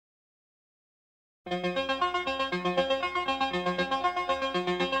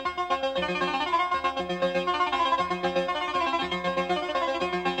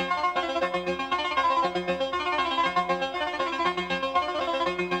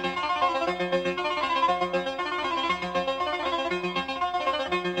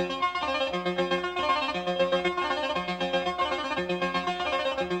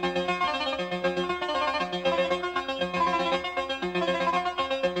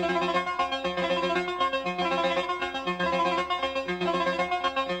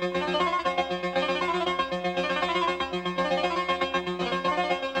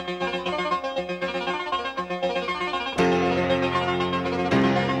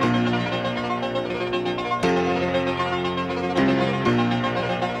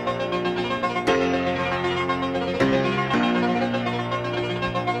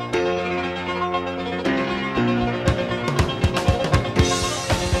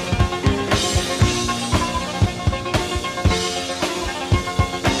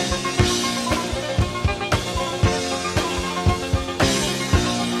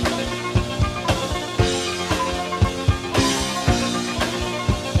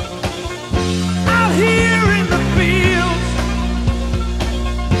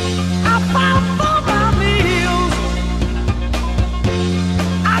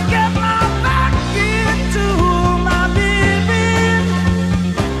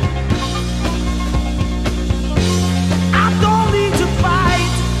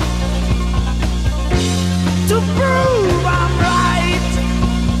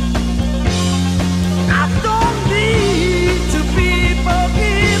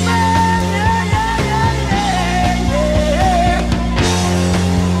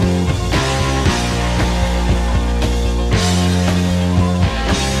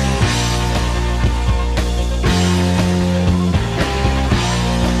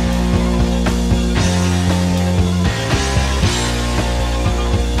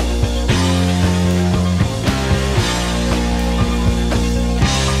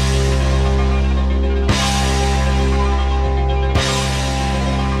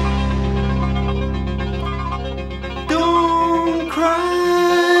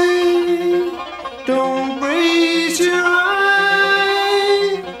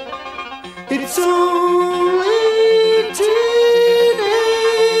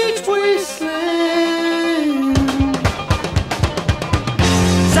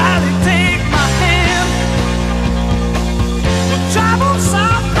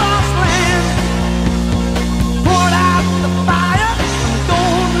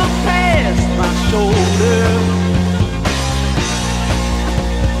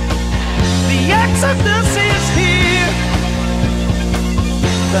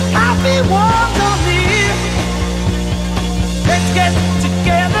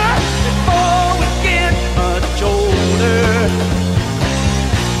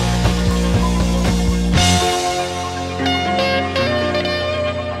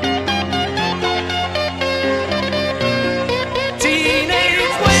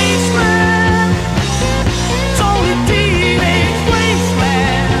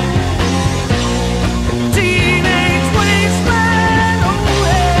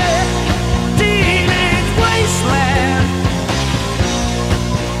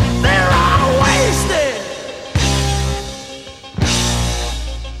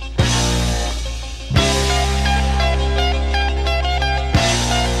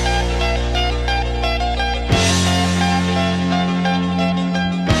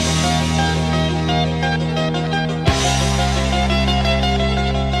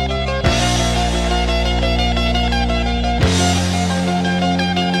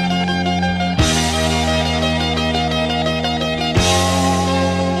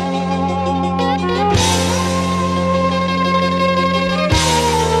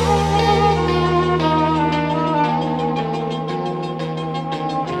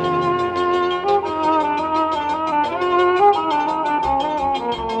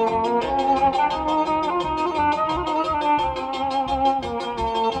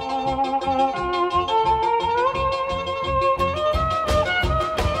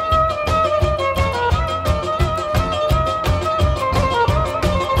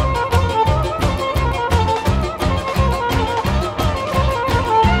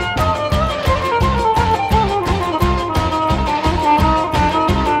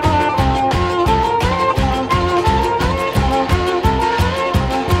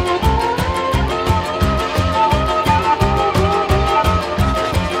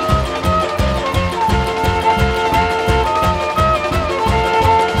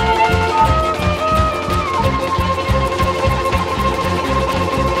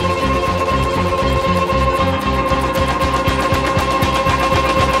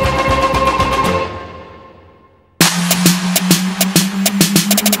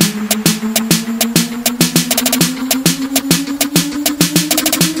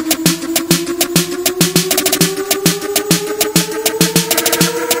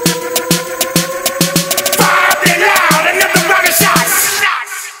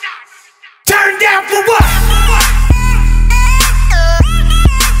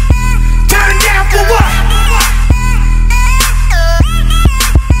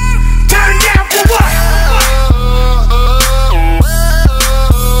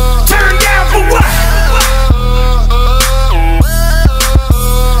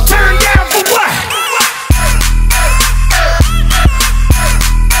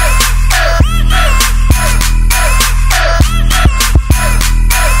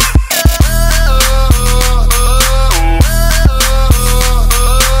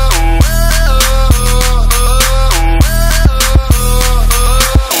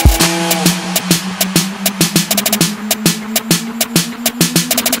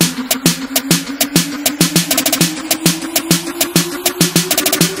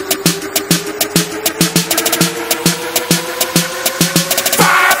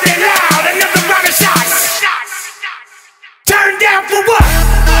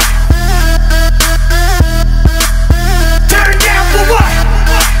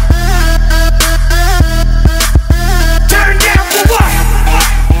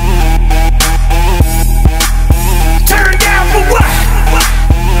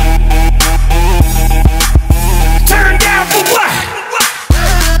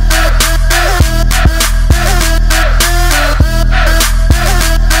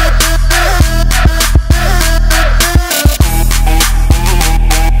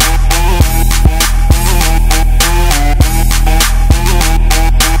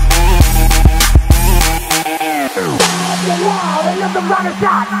round of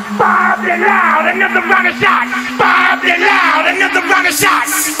shot. Fired and loud, another round of shot. Fired and loud, another round of shot.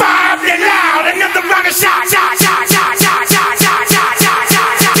 Fired and loud, another round of shot. Shot, shot, shot, shot, shot, shot, shot, shot, shot,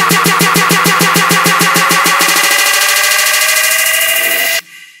 shot,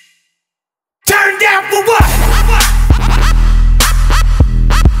 turn down for what?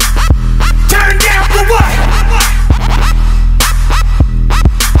 Turn down for what?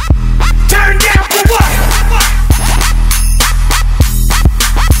 Turn down for what?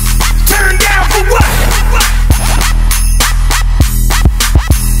 Turn down for what?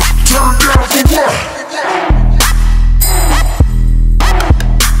 Turn down for what?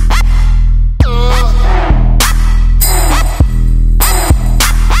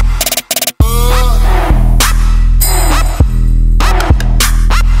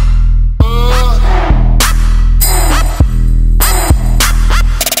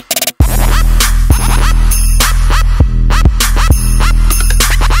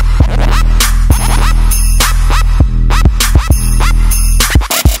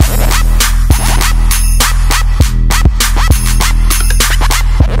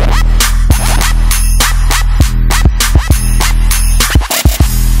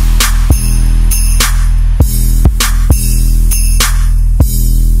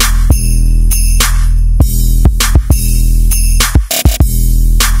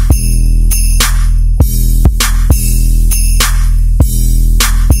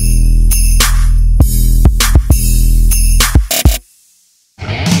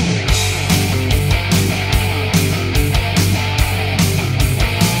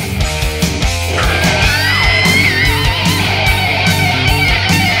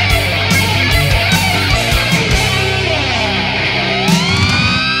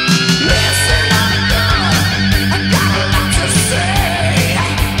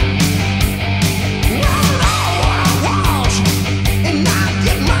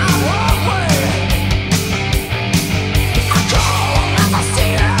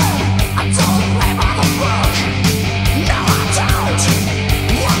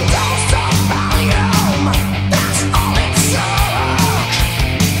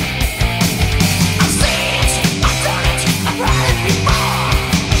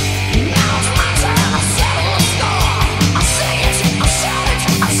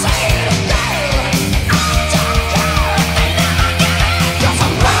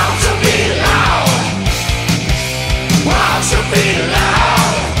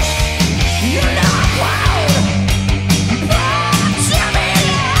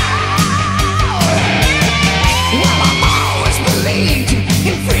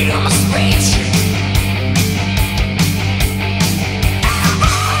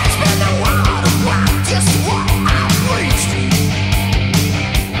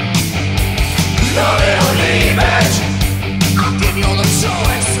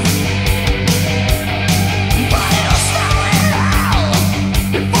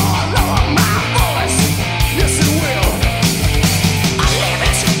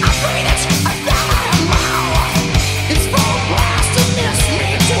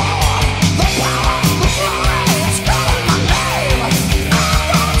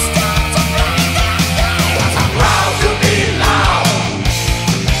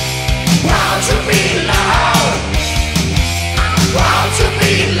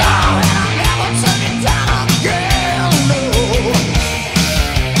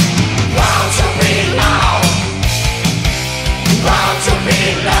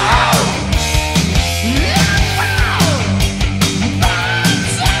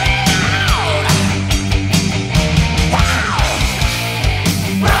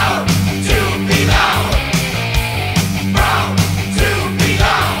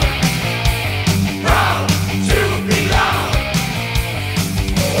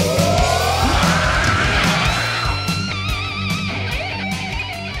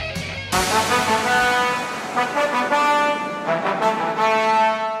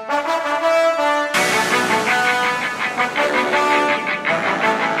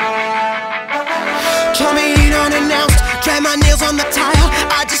 my nails on the tile.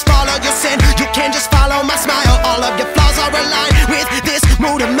 I just follow your sin, you can just follow my smile. All of your flaws are aligned with this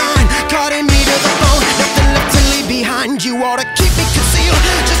mood of mine, cutting me to the bone, nothing left to leave behind. You ought to keep me concealed,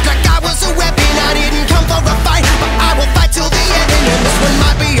 just like I was a weapon. I didn't come for a fight, but I will fight till the end. And this one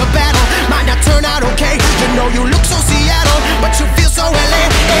might be a battle, might not turn out okay. You know you look so Seattle, but you feel so LA.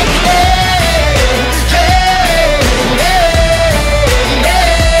 Hey, hey, hey.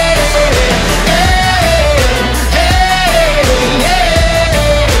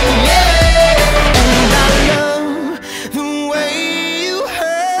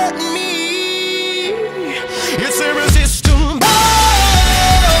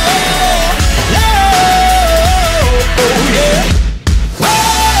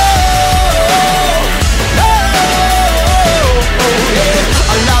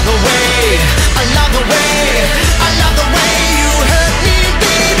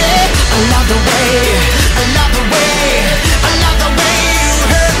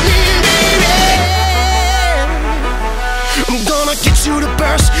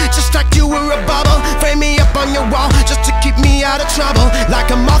 burst, just like you were a bubble. Frame me up on your wall, just to keep me out of trouble. Like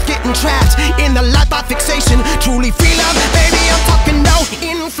a moth getting trapped in the light by fixation. Truly free love, baby, I'm talking no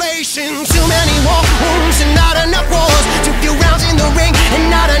inflation. Too many war wounds and not enough wars. Too few rounds in the ring and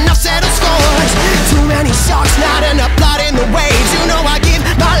not enough settled scores. Too many sharks, not enough blood in the waves. You know I give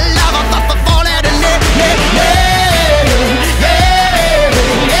my love a fall at a net.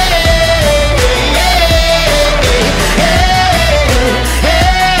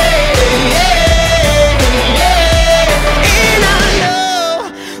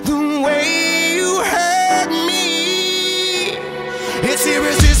 It's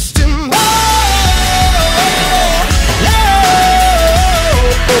irresistible.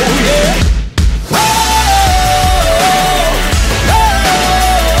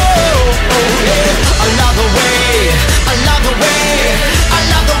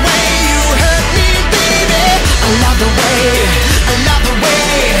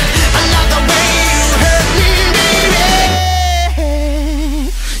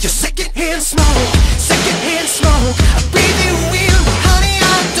 Secondhand smoke, I breathe you in, honey,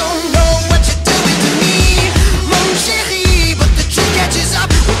 I don't know what you're doing to me, mon chéri, but the truth catches up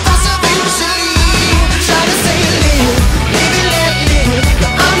with us eventually. Try to say live, let live,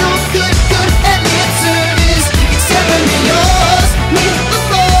 but I'm no good at lip service, except when you're yours, me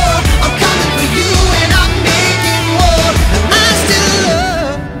before, I'm coming for you and I'm making war, and I still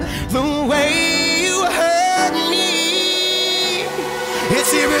love the way you hurt me.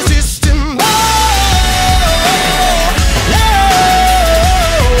 It's irresistible.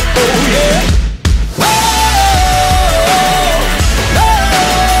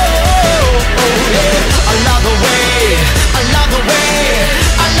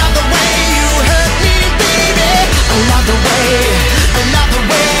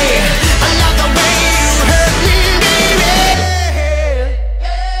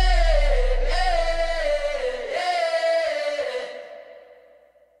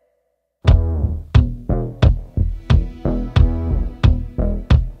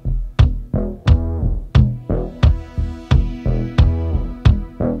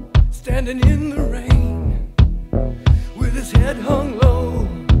 Standing in the rain with his head hung low,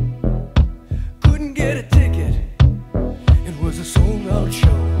 couldn't get a ticket, it was a sold-out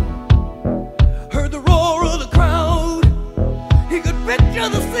show. Heard the roar of the crowd, he could picture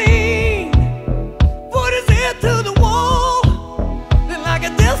the scene, put his ear to the wall, then like a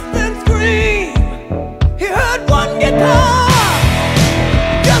distant scream, he heard one guitar.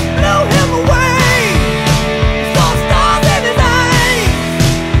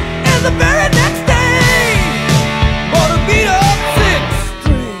 The very next day, bought a beat-up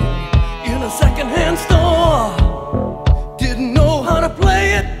six-string in a second-hand store. Didn't know how to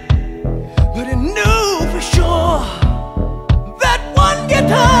play it, but he knew for sure that one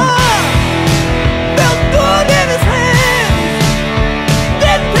guitar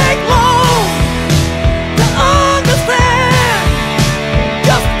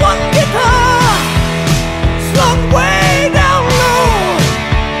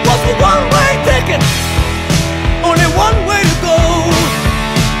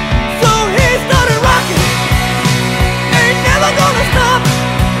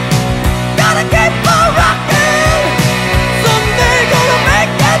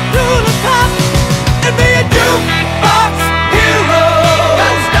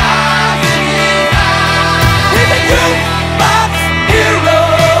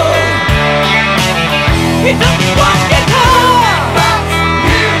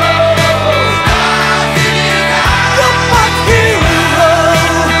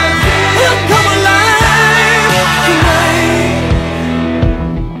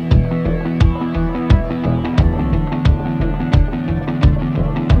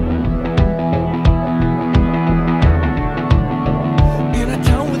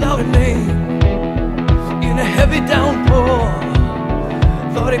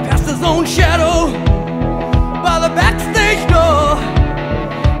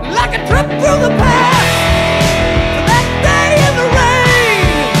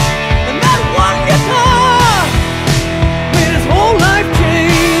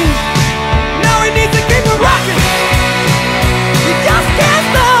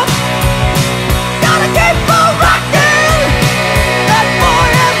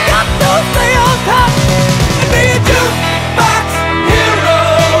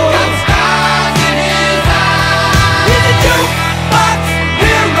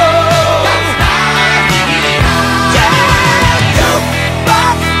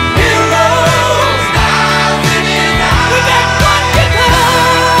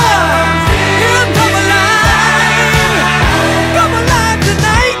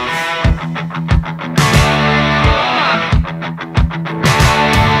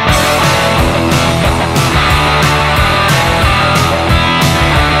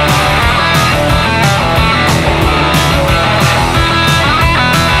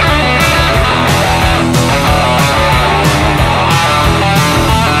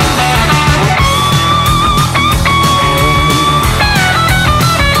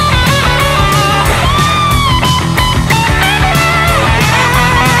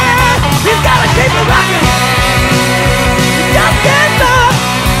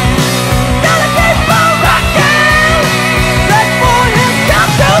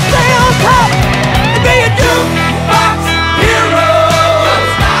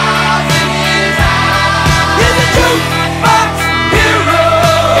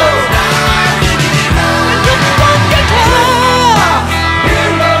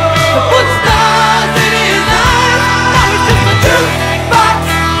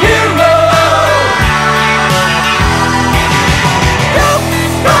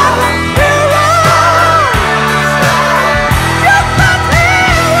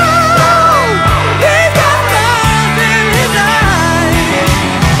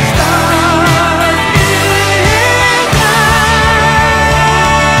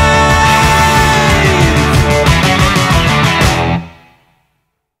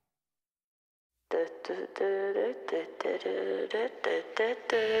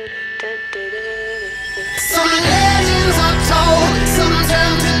Some legends are told, some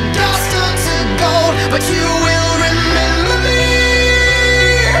turn to dust or to gold, but you will remember me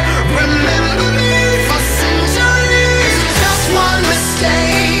for centuries. Just one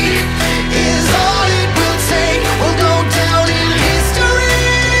mistake is all it will take. We'll go down in history.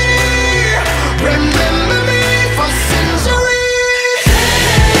 Remember me for centuries.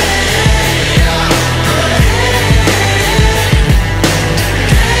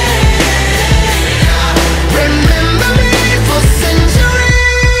 Remember me for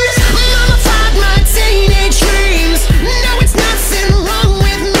centuries. Mama tied my teenage dreams. No, it's nothing wrong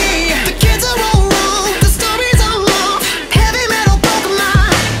with me. The kids are all wrong, the stories are wrong. Heavy metal broke my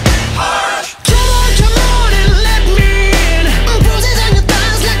heart. Come on and let me in. Bruises on your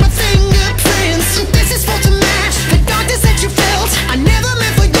thighs like my fingerprints. This is for to match the darkness that you felt. I never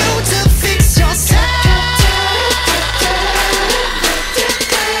meant for you to fix yourself.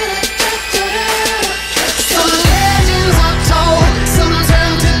 Some legends are told, some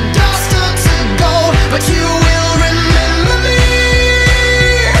turn to dust or to gold, but you will remember me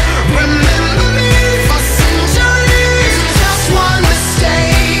for centuries. Just one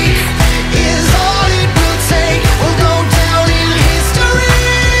mistake is all it will take. We'll go down in history.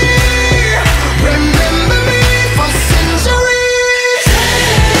 Remember me for centuries.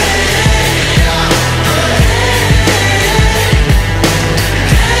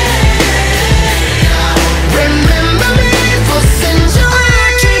 Remember me for centuries.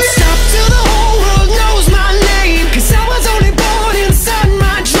 I can't stop till the whole world knows my name, 'cause I was only born inside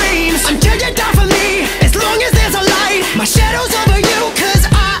my dreams. Until you die for me, as long as there's a light, my shadow's over you, 'cause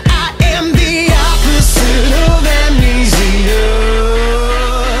I am the opposite of amnesia.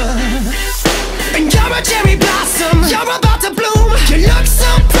 And you're a cherry blossom, you're about to bloom. You look so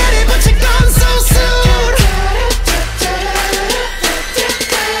pretty, but you're gone so soon.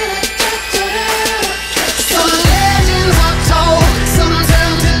 Some legends are told, some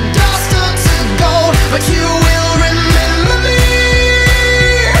turn to dust or to gold, but you will remember me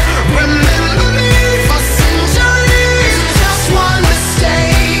for centuries. Just one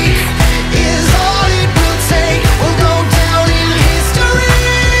mistake is all it will take. We'll go down in history.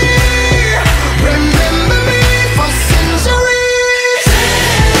 Remember me for centuries.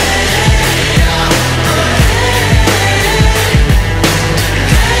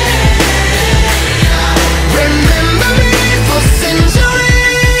 Remember me for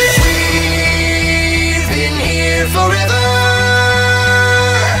centuries. We've been here forever,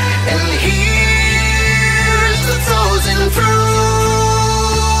 and here's the frozen fruit.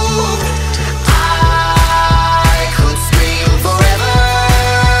 I could scream forever.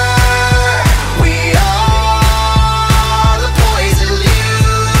 We are the poison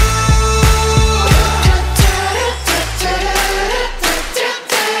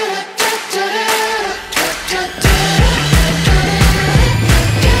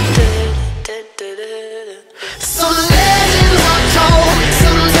Some legends are told,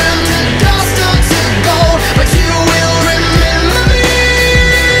 some turn to dust or to gold, but you will remember me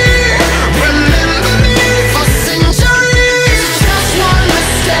for centuries. Just one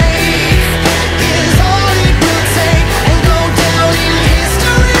mistake is all it will take. We'll go down in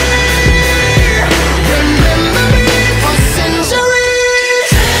history. Remember me for centuries.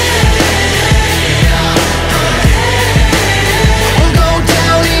 We'll go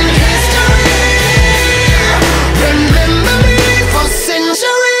down in history. Remember me for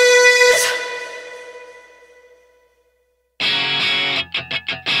centuries.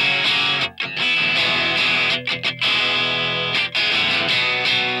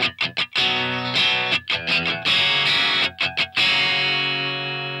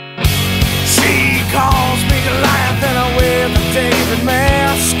 She calls me Goliath and I wear the David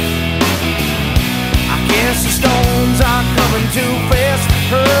mask. I guess the stones are coming to face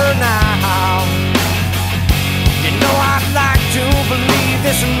her now. You know I'd like to believe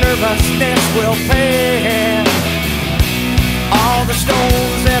this nervousness will pass. All the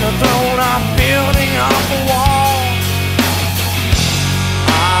stones that are thrown are building up a wall.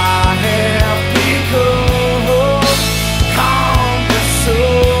 I have become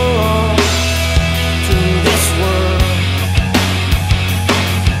cumbersome to this world.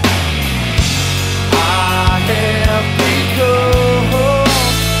 I have become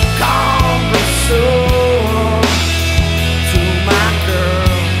cumbersome to my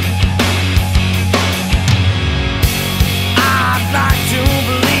girl. I'd like to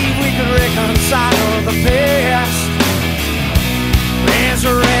believe we could reconcile.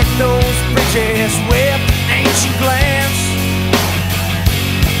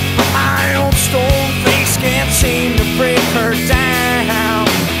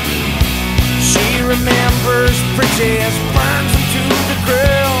 remembers bridges, burns them to the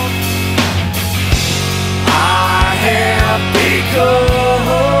ground. I have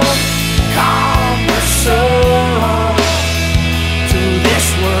become cumbersome to this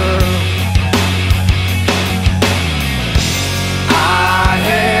world. I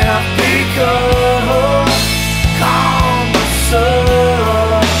have become cumbersome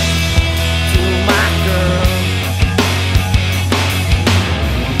to my girl.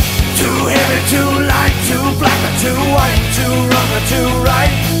 Too heavy, too light, too black or too white, too wrong or too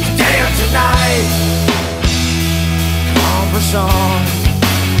right, today or tonight. Cumbersome.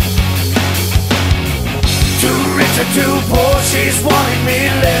 Too rich or too poor, she's wanting me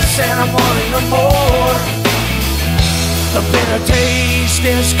less and I'm wanting her more. The bitter taste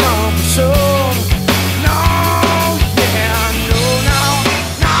is cumbersome. No, yeah, no, no,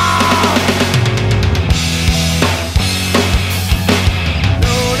 no.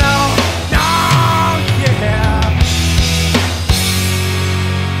 No, no, no, yeah.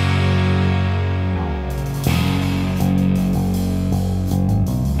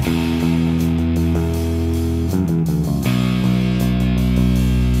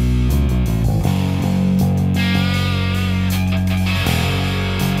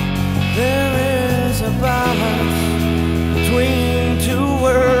 There is a balance between two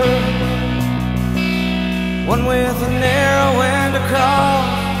worlds, one with a narrow end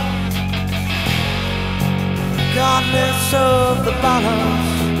across. Regardless of the balance,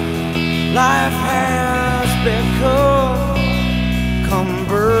 life has become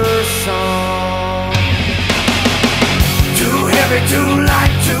cumbersome. Too heavy, too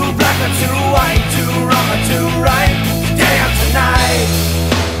light, too black or too white, too wrong or too right, today or tonight.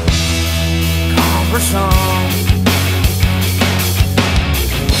 Cumbersome.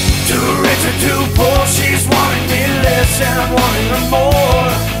 Too rich or too poor, she's wanting me less and I'm wanting her more.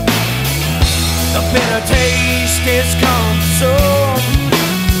 The bitter taste is cumbersome.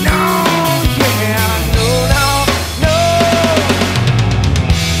 No, yeah, no, no, no.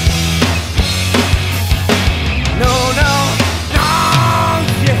 No, no, no,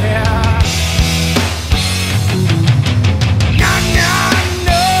 yeah. No, no,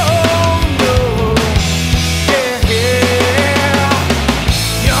 no, no. Yeah, yeah.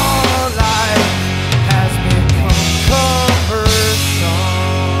 Your life has become cumbersome.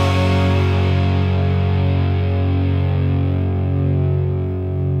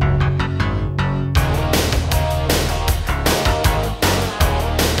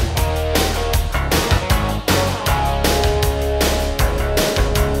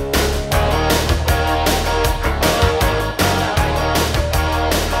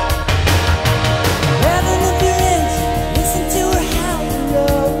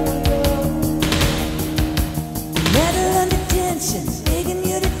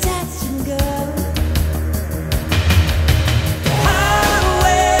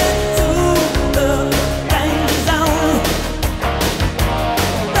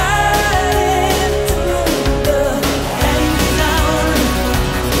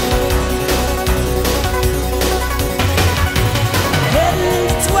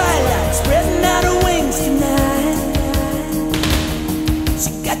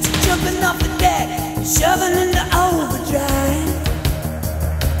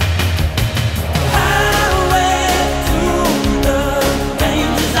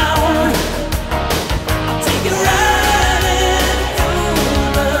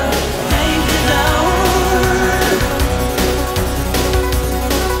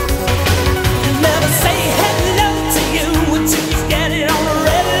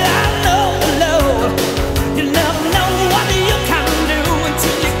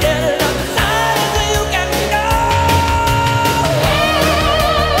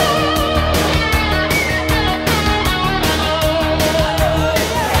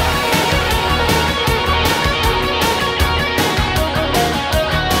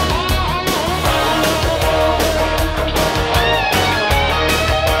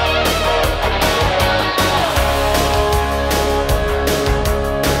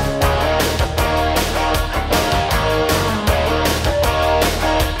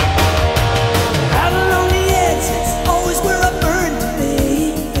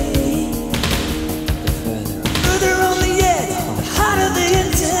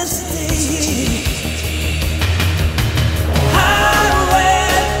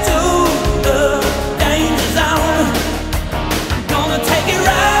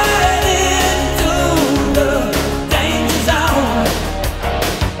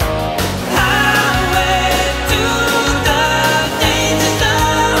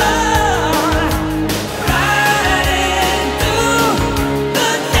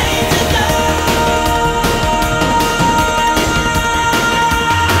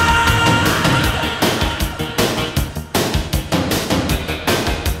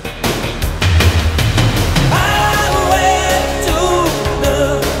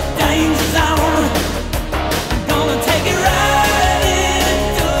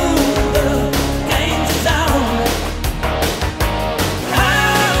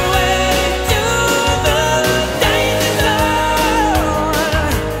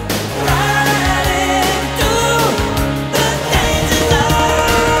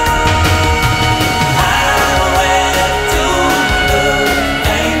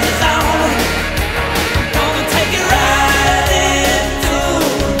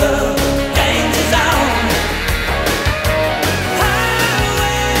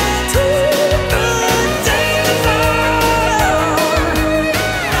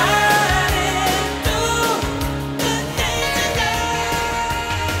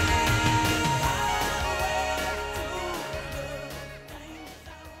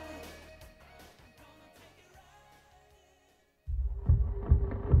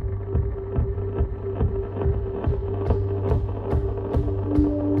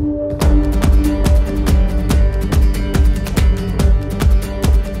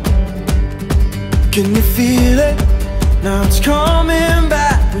 Can you feel it? Now it's coming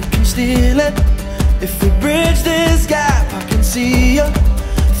back, we can steal it. If we bridge this gap, I can see you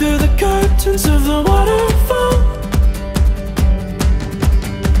through the curtains of the waterfall.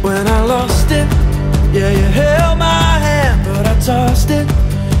 When I lost it, yeah, you held my hand, but I tossed it.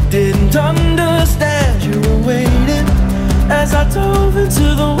 Didn't understand you were waiting as I dove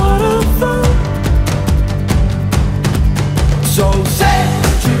into the waterfall. So say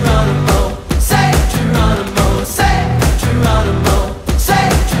Geronimo, say Geronimo, say Geronimo, say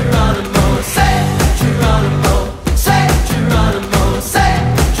Geronimo, say Geronimo, say Geronimo, say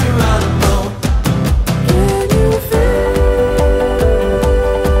Geronimo. Can you feel?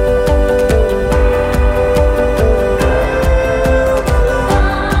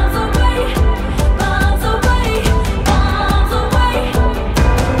 Miles away, miles away, miles away.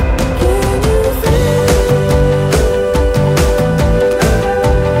 Can you feel?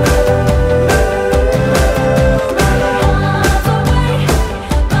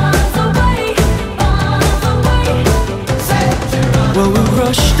 Well, we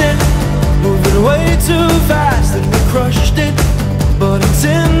rushed it, moving way too fast, and we crushed it, but it's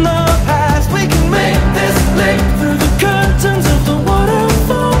in the past. We can make this leap through the curtains of the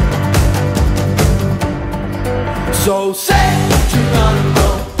waterfall. So say Geronimo,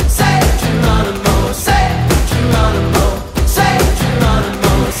 say Geronimo, say Geronimo, say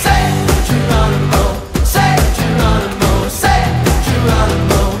Geronimo, say Geronimo, say Geronimo, say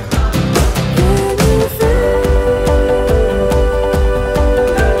Geronimo. Can you feel?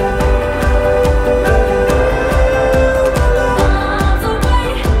 Miles away,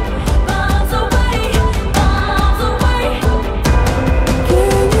 miles away, miles away.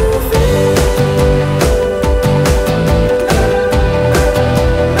 Can you feel?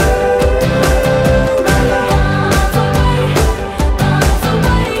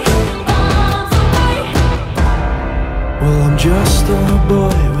 Well, I'm just a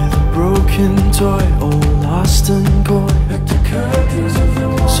boy with a broken toy, all lost and coy.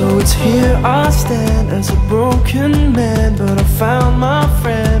 So it's here I stand as a broken man, but I found my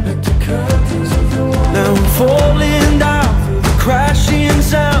friend. Now I'm falling down through the crashing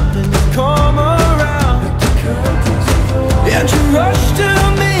sound, and you come around, and you rush to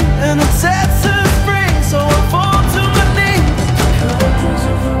me, and it sets us free. So I fall to my knees.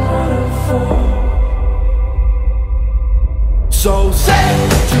 So say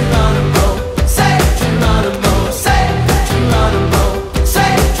Geronimo, say Geronimo, say Geronimo,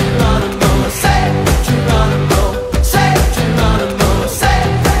 say Geronimo, say Geronimo, say Geronimo, say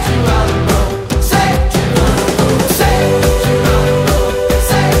Geronimo, say Geronimo, say Geronimo,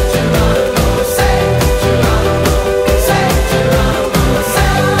 say Geronimo, say Geronimo, say Geronimo, say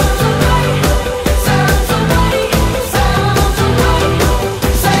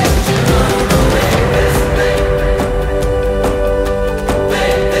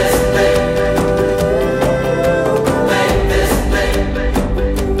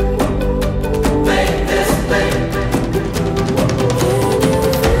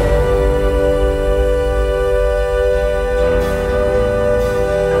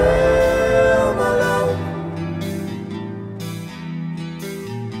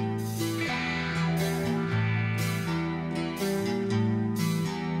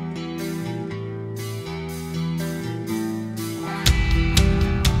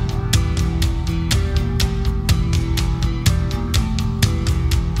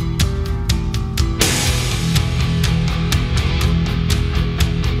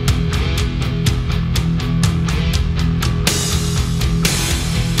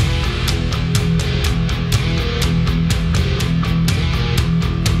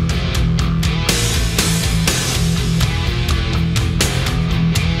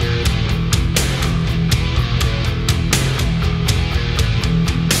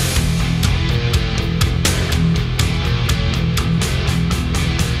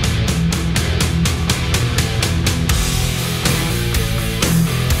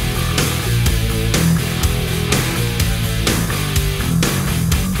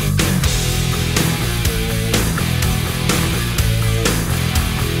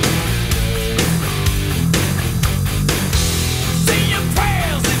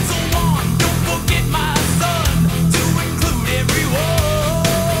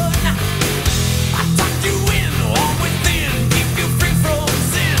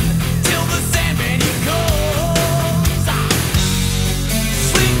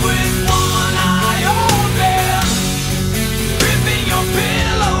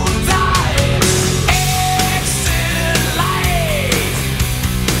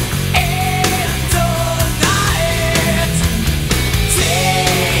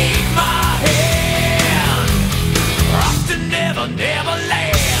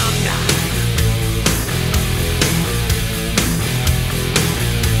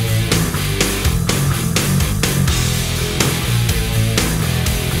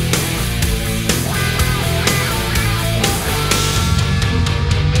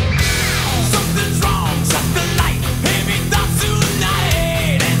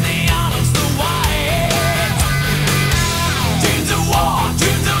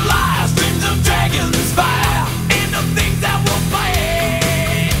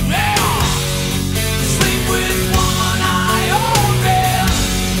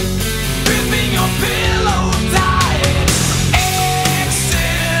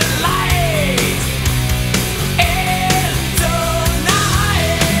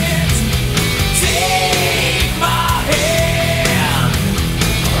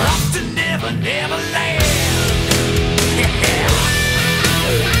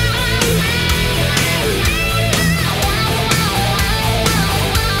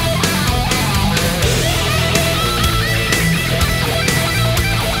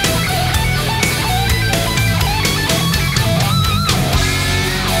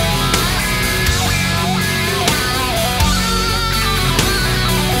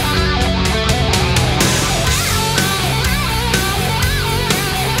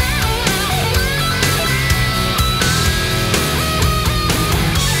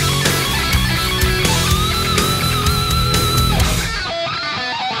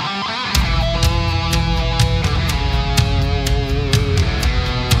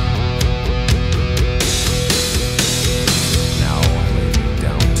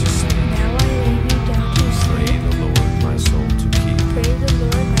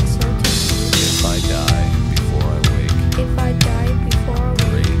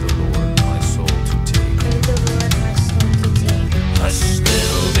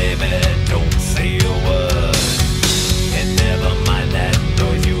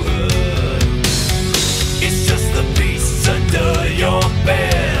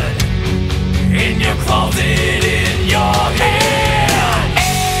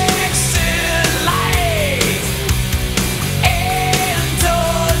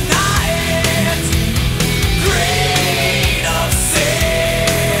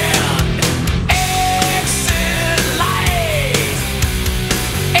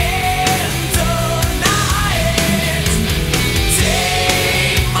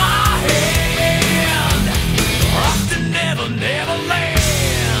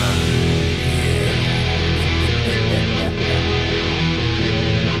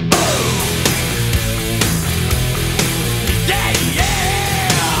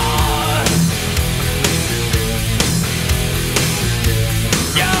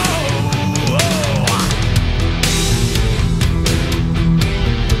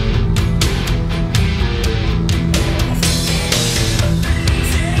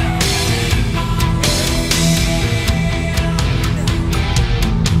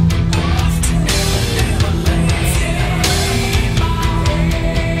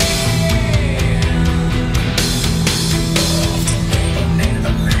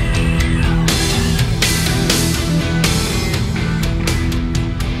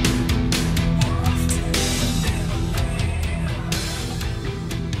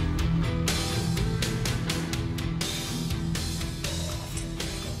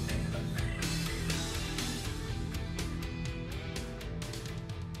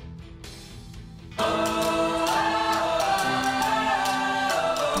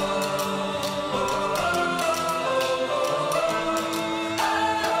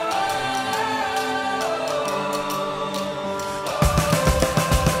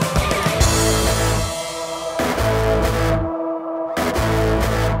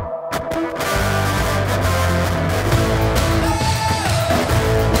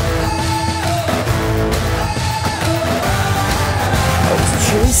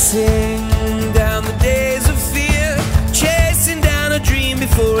Chasing down the days of fear, chasing down a dream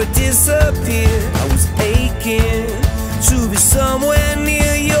before it disappeared. I was aching to be somewhere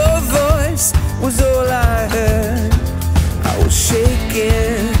near. Your voice was all I heard. I was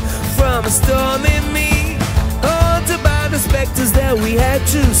shaking from a storm in me, haunted by the specters that we had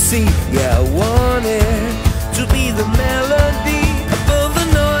to see. Yeah, I wanted to be the melody above the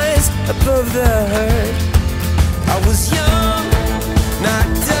noise, above the hurt. I was young, not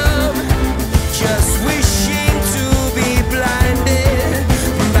dumb, just wishing to be blinded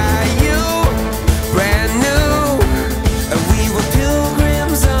by you, brand new, and we were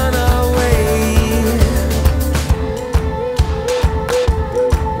pilgrims on our way.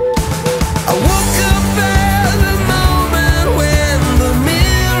 I woke up at the moment when the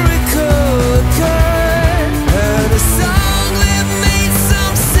miracle occurred. Heard a song that made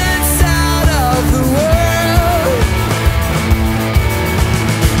some sense out of the world.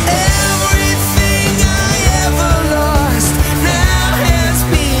 Everything I ever lost now has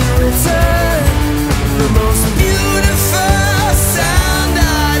been returned. The most beautiful sound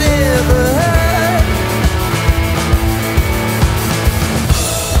I'd ever heard.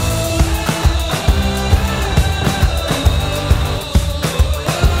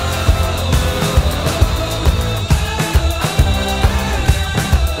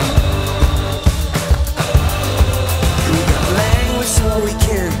 We got language so we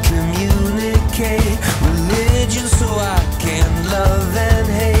can communicate, religion so I can love and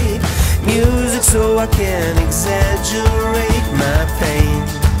hate, music so I can exaggerate my pain.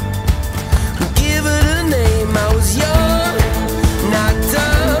 Give it a name. I was young, not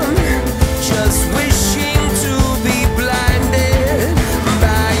dumb, just wishing to be blinded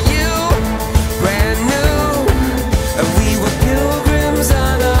by you, brand new, and we were pilgrims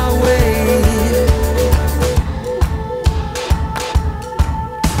on our way.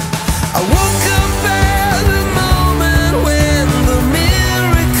 I woke up at the moment when the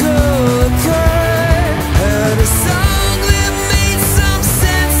miracle occurred. Heard a song that made some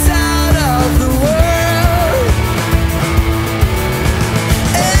sense out of the world.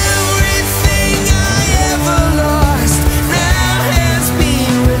 Everything I ever lost now has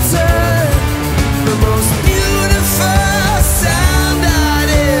been returned. The most beautiful sound I'd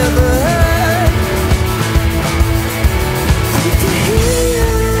ever heard. We can hear,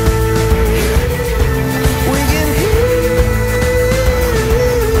 we can hear,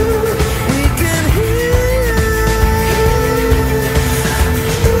 we can hear.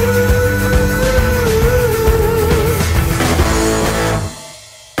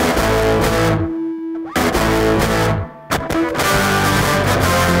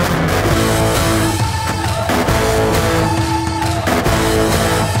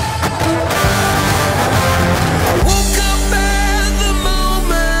 I woke up at the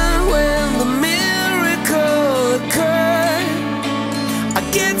moment when the miracle occurred. I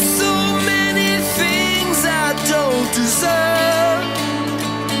get so many things I don't deserve.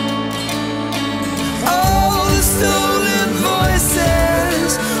 All the stolen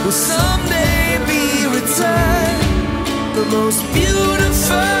voices will someday be returned. The most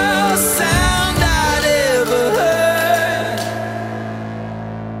beautiful sound I'd ever heard.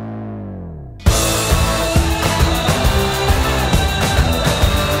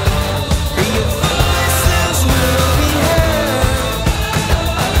 Your voices will be heard.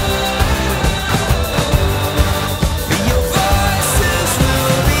 Your voices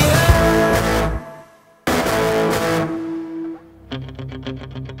will be heard.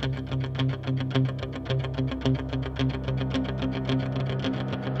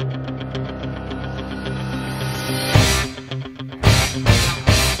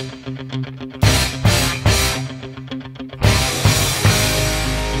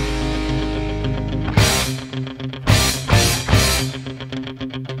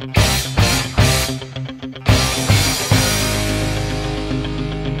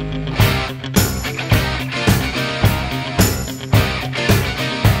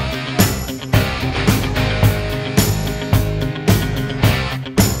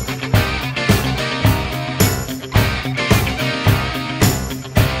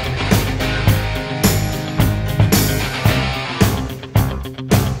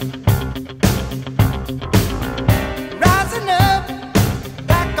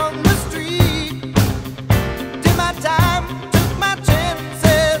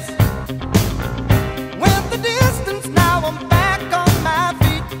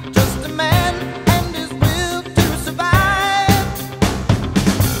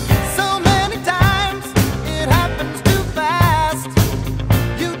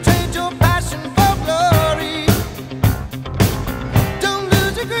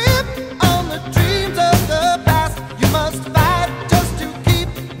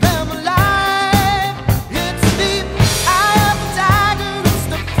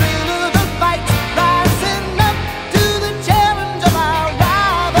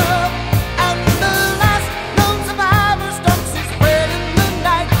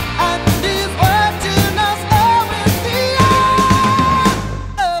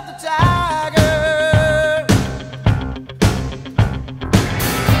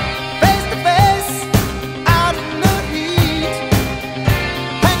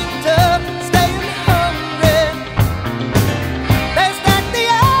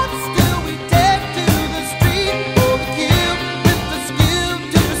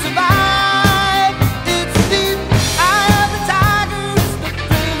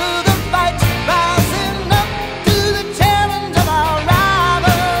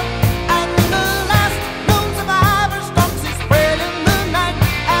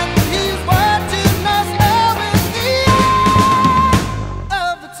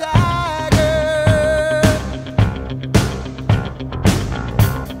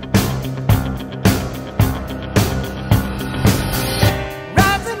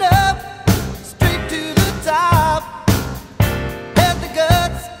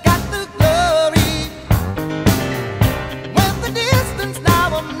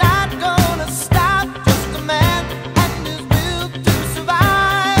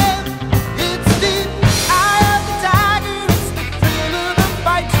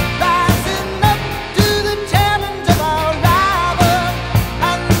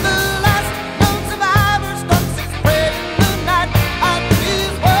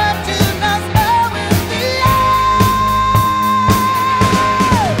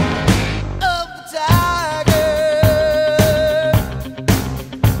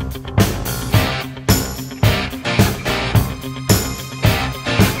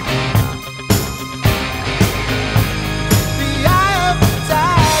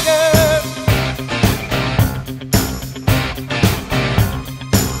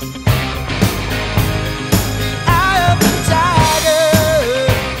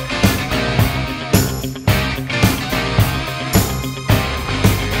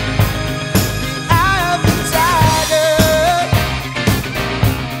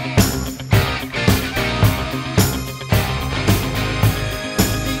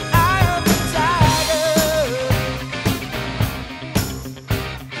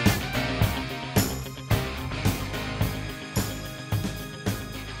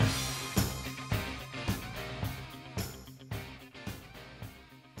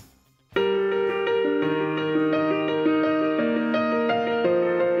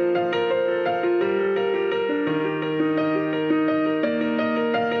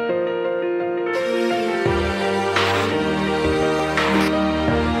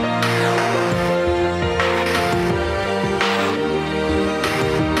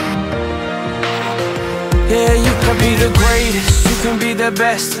 be the greatest, you can be the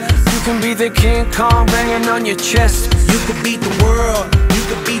best. You can be the King Kong banging on your chest. You could beat the world, you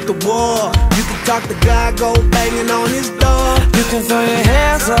could beat the war. You can talk to God, go banging on his door. You can throw your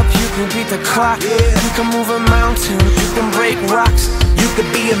hands up, you can beat the clock. You can move a mountain, you can break rocks. You could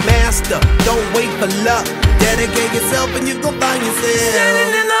be a master, don't wait for luck. Dedicate yourself and you gon' find yourself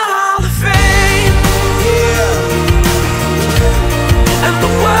standing in the Hall of Fame. Yeah. And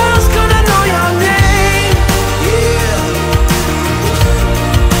the world's gonna know your name. Yeah.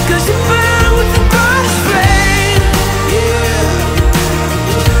 Cause you burn with the brightest flame.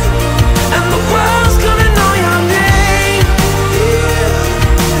 Yeah. And the world's gonna know your name.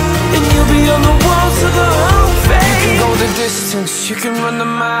 Yeah. And you'll be on the walls of the Hall of Fame. You can go the distance, you can run the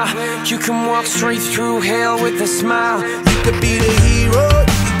mile. You can walk straight through hell with a smile. You could be the hero,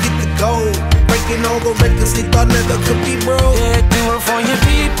 you could get the gold. Breaking all the records they thought never could be broke. Yeah, do it for your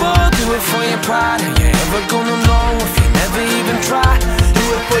people, do it for your pride. Are you ever gonna know if you never even try? Do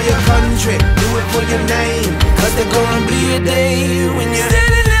it for your country, do it for your name. Cause there's gonna be a day when you're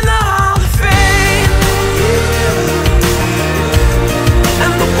standing in the Hall of Fame. Yeah.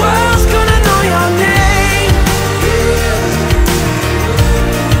 And the world's gonna know your name. Yeah.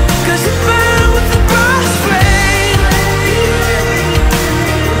 Cause you burn with the brightest flame. Yeah.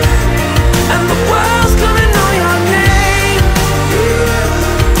 And the world's gonna know your name.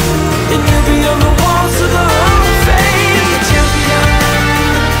 Yeah. And you'll be on the walls of the Hall of Fame. Be a champion.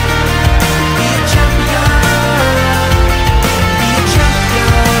 Be a champion. Be a champion.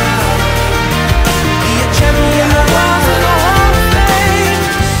 Be a champion. Walls of the Hall of Fame.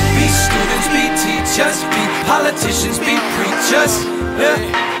 Be students, be teachers, be politicians, be preachers.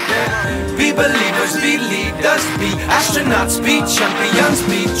 Be believers, be leaders, be astronauts, be champions,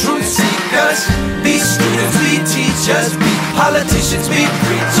 be truth seekers. Be students, be teachers, be politicians, be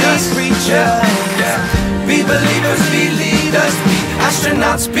preachers. Be believers, be leaders, be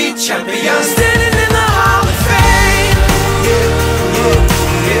astronauts, be champions. Standing in the Hall of Fame.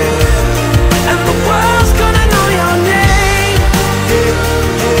 And the world's gonna know your name.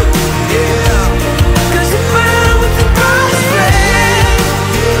 Cause you burn with the brightest flame.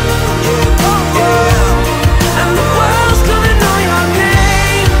 And the world's gonna know your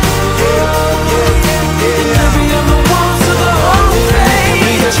name. And you'll be on the walls of the Hall of Fame. You can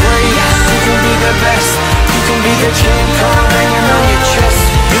be the greatest, you can be the best. You can be the King Kong banging on your chest.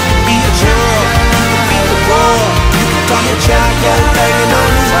 You can be the world, you can be the war. You can talk to God, go banging on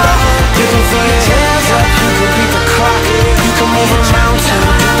his door. You can throw your hands up, you can beat the clock. You can move a mountain,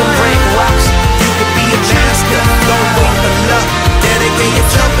 you can break rocks. You could be a master, don't wait for luck. Dedicate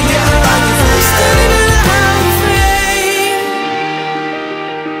yourself and you can find yourself Standing in the Hall of Fame.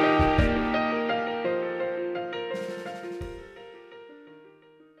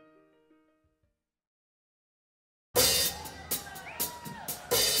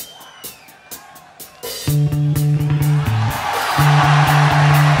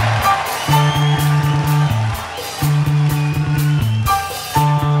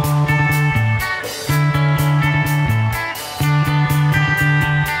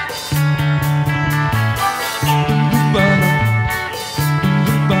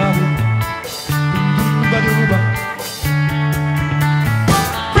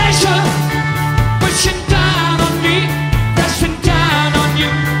 Pressure pushing down on me, pressing down on you,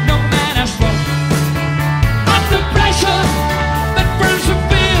 no man has won. Under pressure that burns a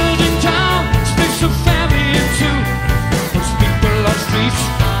building down, splits a family in two, puts people on streets.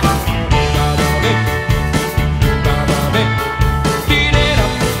 Beat it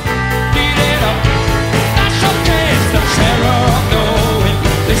up, that's okay, it's the terror of knowing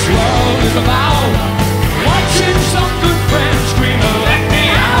this world is about watching some good friends scream, let me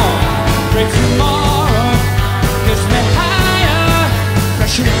out. Break tomorrow, gets me higher.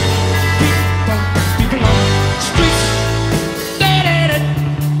 Pressure, people on streets.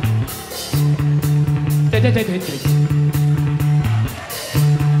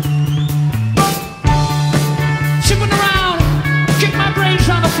 Chipping around, kick my brains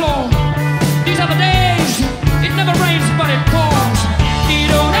on the floor. These are the days, it never rains but it pours. You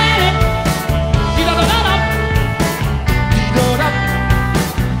don't hate it.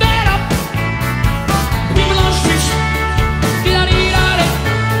 People on streets,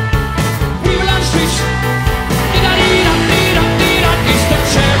 people on streets, it's the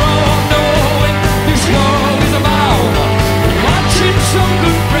terror of knowing this world is about watching some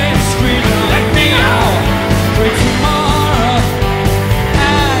good friends scream, let me out, pray tomorrow.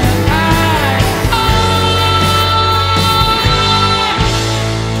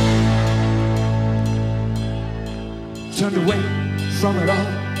 Turned away from it all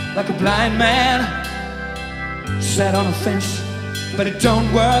like a blind man. Sat on a fence, but it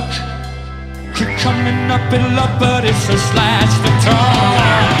don't work. Keep coming up in love, but it's a slash to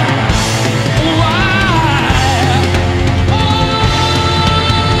talk. Why?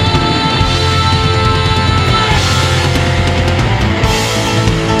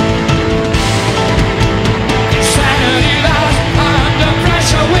 Sanity lost under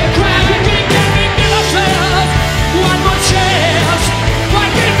pressure. We're crying, give ourselves one more chance. Why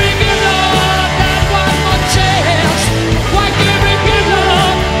can't we give love that one more chance? Why can't we give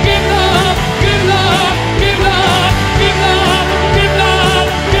love, give love, give love, give love, give love, give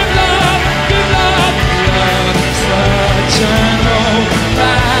love?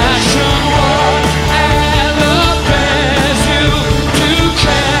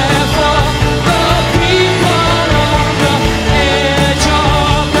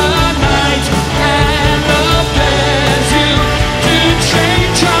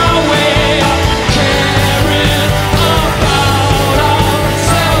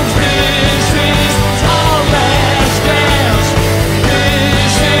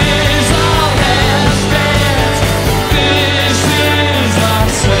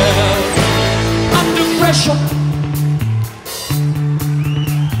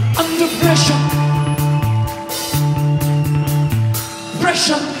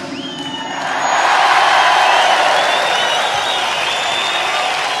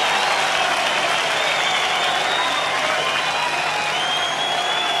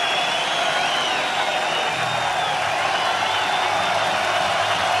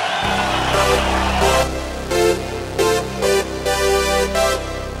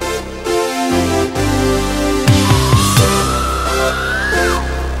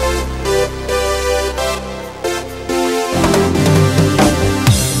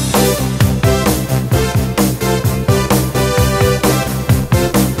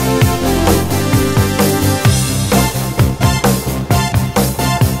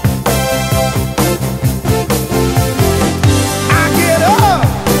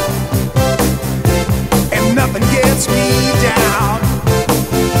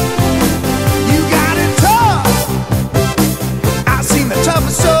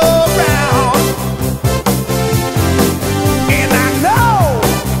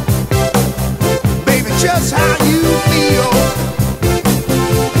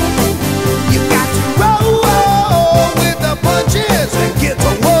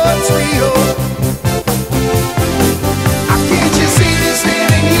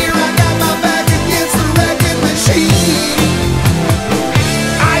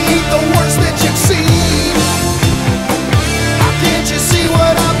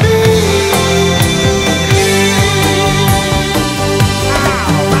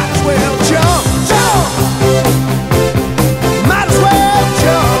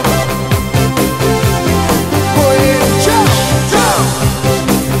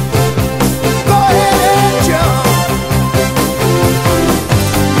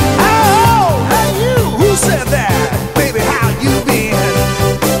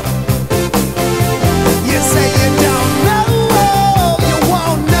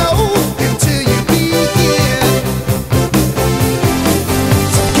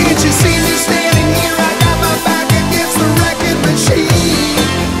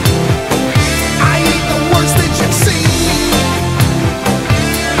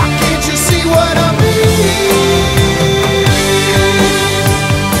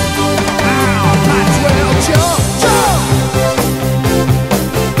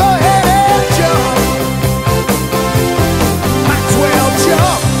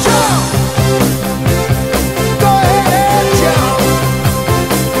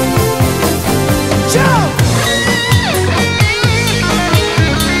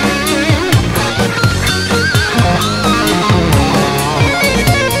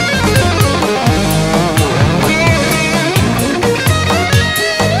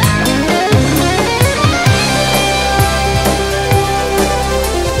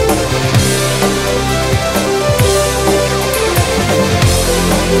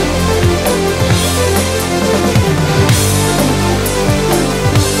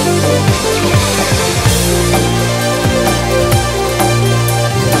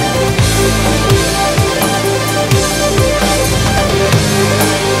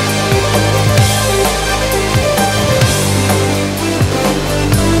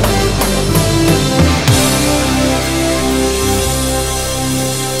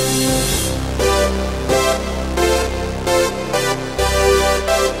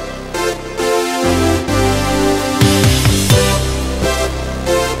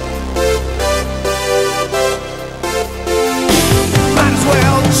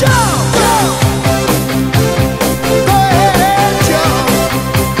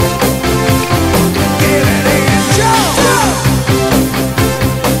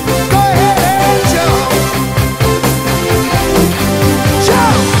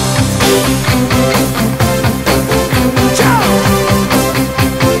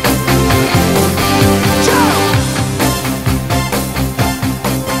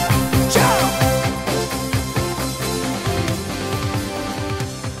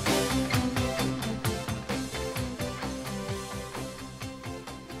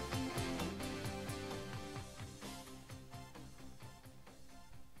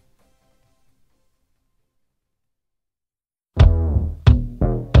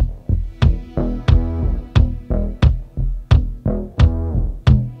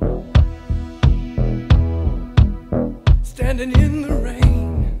 standing in the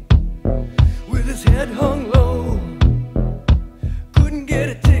rain with his head hung low. Couldn't get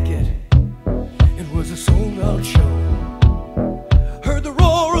it